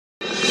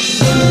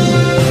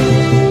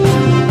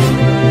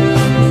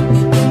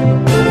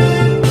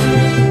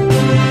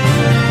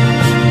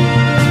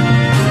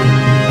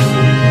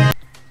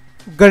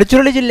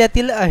गडचिरोली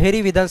जिल्ह्यातील अहेरी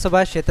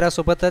विधानसभा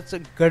क्षेत्रासोबतच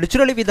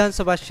गडचिरोली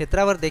विधानसभा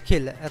क्षेत्रावर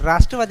देखील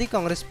राष्ट्रवादी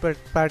काँग्रेस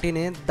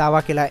पार्टीने दावा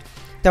केला आहे।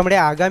 त्यामुळे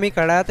आगामी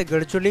काळात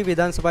गडचिरोली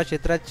विधानसभा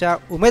क्षेत्राच्या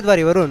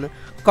उमेदवारीवरून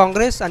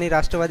काँग्रेस आणि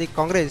राष्ट्रवादी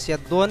काँग्रेस या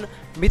दोन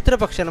मित्र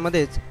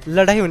पक्षांमध्येच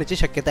लढाई होण्याची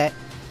शक्यता आहे।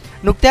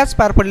 नुकत्याच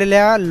पार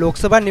पडलेल्या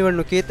लोकसभा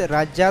निवडणुकीत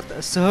राज्यात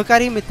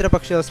सहकारी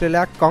मित्रपक्ष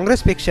असलेल्या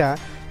काँग्रेसपेक्षा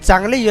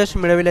चांगले यश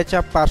मिळविल्याच्या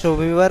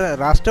पार्श्वभूमीवर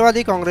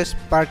राष्ट्रवादी काँग्रेस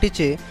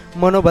पार्टीचे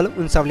मनोबल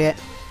उंचावले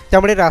आहे।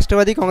 त्यामुळे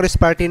राष्ट्रवादी काँग्रेस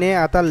पार्टीने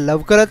आता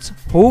लवकरच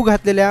होऊ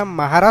घातलेल्या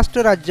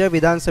महाराष्ट्र राज्य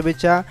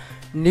विधानसभेच्या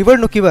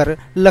निवडणुकीवर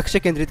लक्ष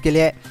केंद्रित केले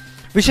आहे।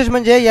 विशेष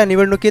म्हणजे या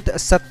निवडणुकीत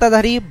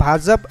सत्ताधारी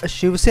भाजप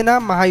शिवसेना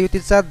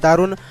महायुतीचा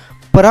दारुण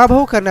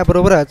पराभव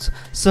करण्याबरोबरच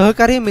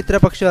सहकारी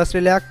मित्रपक्ष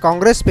असलेल्या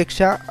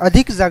काँग्रेसपेक्षा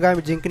अधिक जागा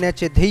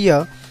जिंकण्याचे ध्येय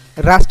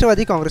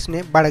राष्ट्रवादी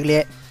काँग्रेसने बाळगले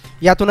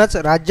आहे। यातूनच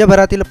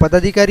राज्यभरातील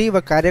पदाधिकारी व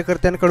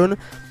कार्यकर्त्यांकडून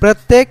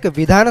प्रत्येक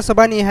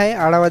विधानसभानिहाय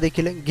आढावा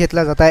देखील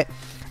घेतला जात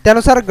आहे।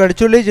 त्यानुसार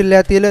गडचिरोली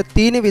जिल्ह्यातील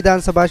 3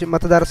 विधानसभा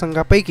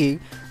मतदारसंघापैकी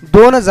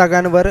 2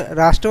 जागांवर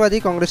राष्ट्रवादी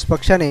काँग्रेस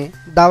पक्षाने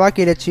दावा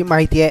केल्याची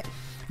माहिती आहे।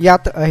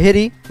 यात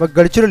अहेरी व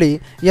गडचिरोली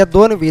या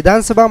 2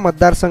 विधानसभा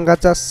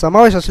मतदारसंघाचा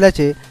समावेश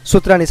असल्याचे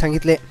सूत्रांनी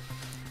सांगितले।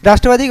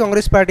 राष्ट्रवादी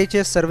काँग्रेस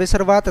पार्टीचे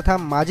सर्वेसर्वा तथा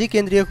माजी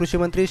केंद्रीय कृषी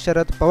मंत्री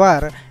शरद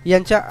पवार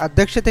यांच्या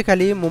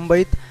अध्यक्षतेखाली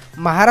मुंबईत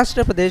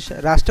महाराष्ट्र प्रदेश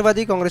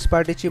राष्ट्रवादी काँग्रेस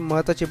पार्टीची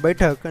महत्त्वाची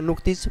बैठक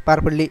नुकतीच पार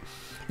पडली।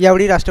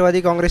 यावेळी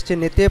राष्ट्रवादी काँग्रेसचे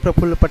नेते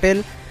प्रफुल्ल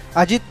पटेल,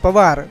 अजित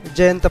पवार,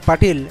 जयंत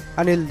पाटील,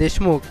 अनिल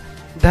देशमुख,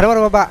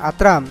 धर्मबाबा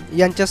आत्राम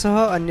यांच्यासह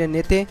अन्य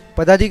नेते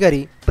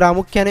पदाधिकारी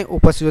प्रामुख्याने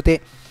उपस्थित होते।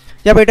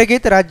 या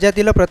बैठकीत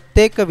राज्यातील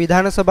प्रत्येक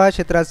विधानसभा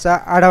क्षेत्राचा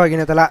आढावा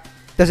घेण्यात आला।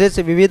 तसेच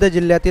विविध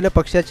जिल्ह्यातील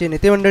पक्षाचे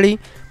नेते मंडळी,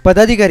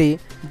 पदाधिकारी,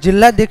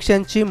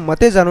 जिल्हाध्यक्षांची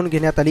मते जाणून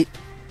घेण्यात आली।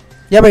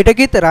 या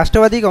बैठकीत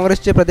राष्ट्रवादी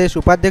काँग्रेसचे प्रदेश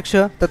उपाध्यक्ष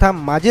तथा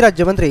माजी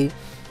राज्यमंत्री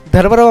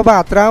धर्मबाबा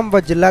आत्राम व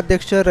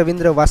जिल्हाध्यक्ष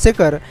रवींद्र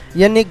वासेकर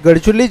यांनी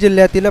गडचिरोली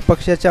जिल्ह्यातील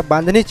पक्षाच्या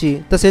बांधणीची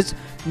तसेच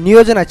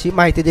नियोजनाची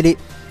माहिती दिली।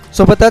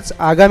 सोबतच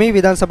आगामी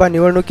विधानसभा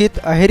निवडणुकीत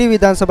अहेरी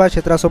विधानसभा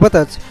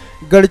क्षेत्रासोबतच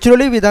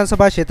गडचिरोली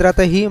विधानसभा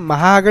क्षेत्रातही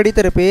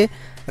महाआघाडीतर्फे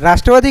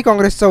राष्ट्रवादी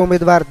काँग्रेसचा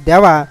उमेदवार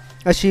द्यावा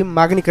अशी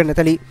मागणी करण्यात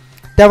आली।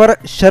 त्यावर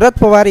शरद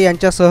पवार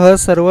यांच्यासह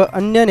सर्व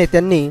अन्य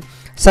नेत्यांनी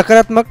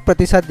सकारात्मक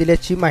प्रतिसाद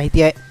दिल्याची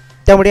माहिती आहे।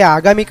 त्यामुळे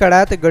आगामी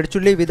काळात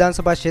गडचिरोली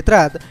विधानसभा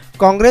क्षेत्रात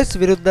काँग्रेस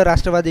विरुद्ध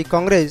राष्ट्रवादी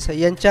काँग्रेस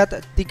यांच्यात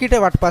तिकीट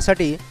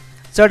वाटपासाठी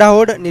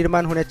चढाओढ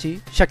निर्माण होण्याची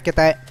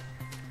शक्यता आहे।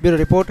 ब्युरो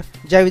रिपोर्ट,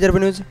 जय विदर्भ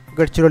न्यूज,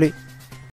 गडचिरोली।